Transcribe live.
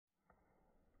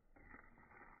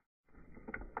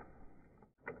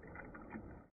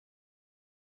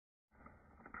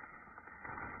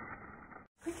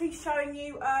be showing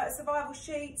you a survival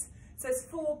sheet. So it's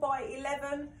 4 by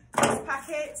 11 crisp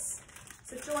packets.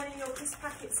 So joining your crisp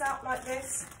packets out like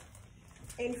this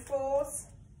in 4s.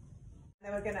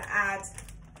 Then we're going to add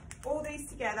all these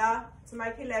together to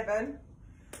make 11.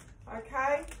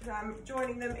 Okay, so I'm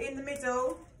joining them in the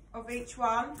middle of each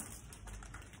one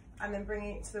and then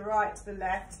bringing it to the right, to the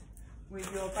left with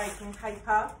your baking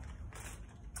paper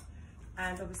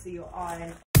and obviously your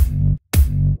iron.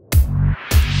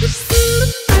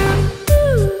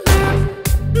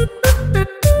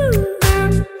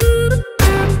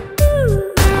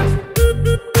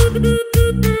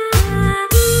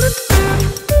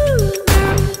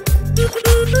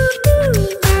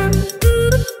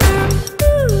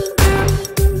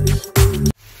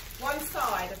 One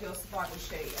side of your survival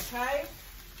sheet, okay?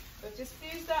 So just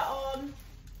fuse that on,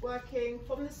 working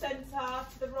from the centre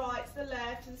to the right, to the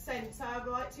left, to the centre,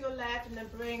 right to your left, and then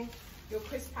bring your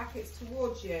crisp packets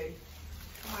towards you.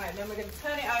 Alright, then we're going to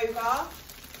turn it over.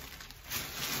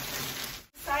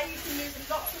 Say you can use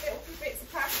lots of little bits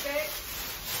of plastic.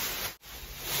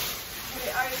 Put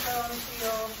it over onto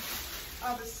your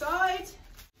other side.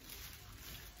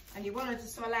 And you want to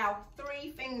just allow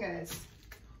 3 fingers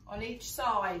on each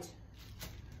side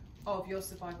of your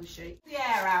survival sheet. The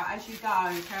air out as you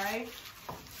go, okay?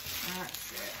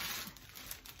 That's it.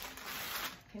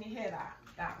 Can you hear that?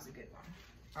 That was a good one.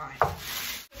 Right.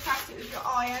 Pat it with your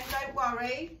iron, don't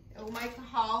worry. It will make a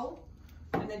hole.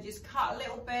 And then just cut a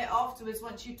little bit afterwards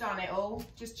once you've done it all.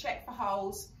 Just check for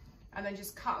holes. And then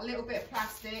just cut a little bit of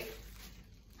plastic.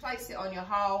 Place it on your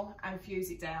hole and fuse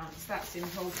it down. It's that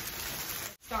simple.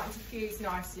 Starting to fuse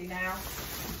nicely now.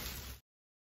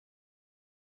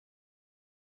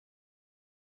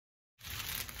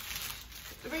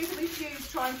 The reason we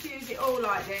try and fuse it all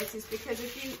like this is because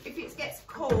if it gets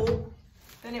cool,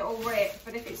 then it will rip.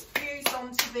 But if it's fused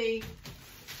onto the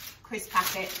crisp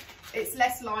packet, it's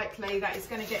less likely that it's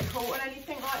going to get caught or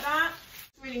anything like that.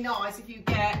 It's really nice if you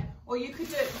get, or you could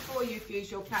do it before you fuse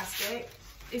your plastic,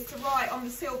 is to write on the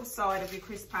silver side of your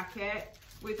crisp packet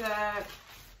with a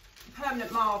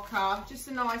permanent marker, just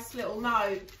a nice little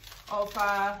note of,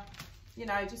 you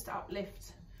know, just to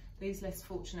uplift these less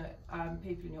fortunate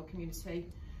people in your community.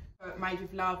 Made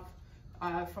with love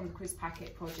from the Crisp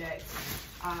Packet project.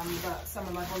 But some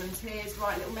of my volunteers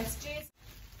write little messages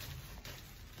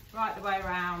right the way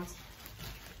around.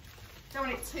 Don't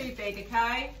want it too big,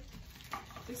 okay?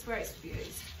 Just where it's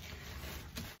fused.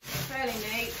 Fairly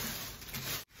neat.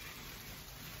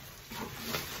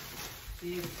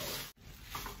 Beautiful.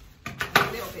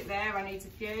 A little bit there I need to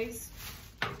fuse.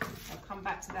 I'll come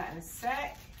back to that in a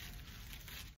sec.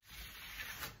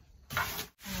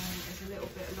 There's a little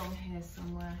bit along here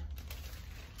somewhere.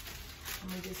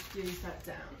 And we just fuse that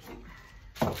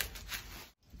down.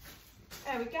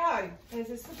 There we go. There's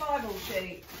a survival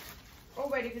sheet. All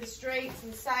ready for the streets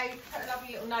and safe. Put a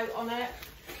lovely little note on it.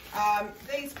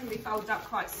 These can be folded up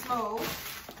quite small.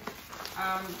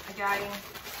 Again,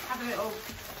 have a little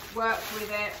work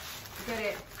with it. Get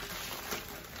it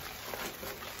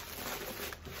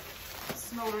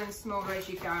smaller and smaller as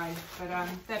you go, but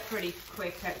they're pretty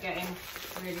quick at getting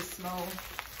really small.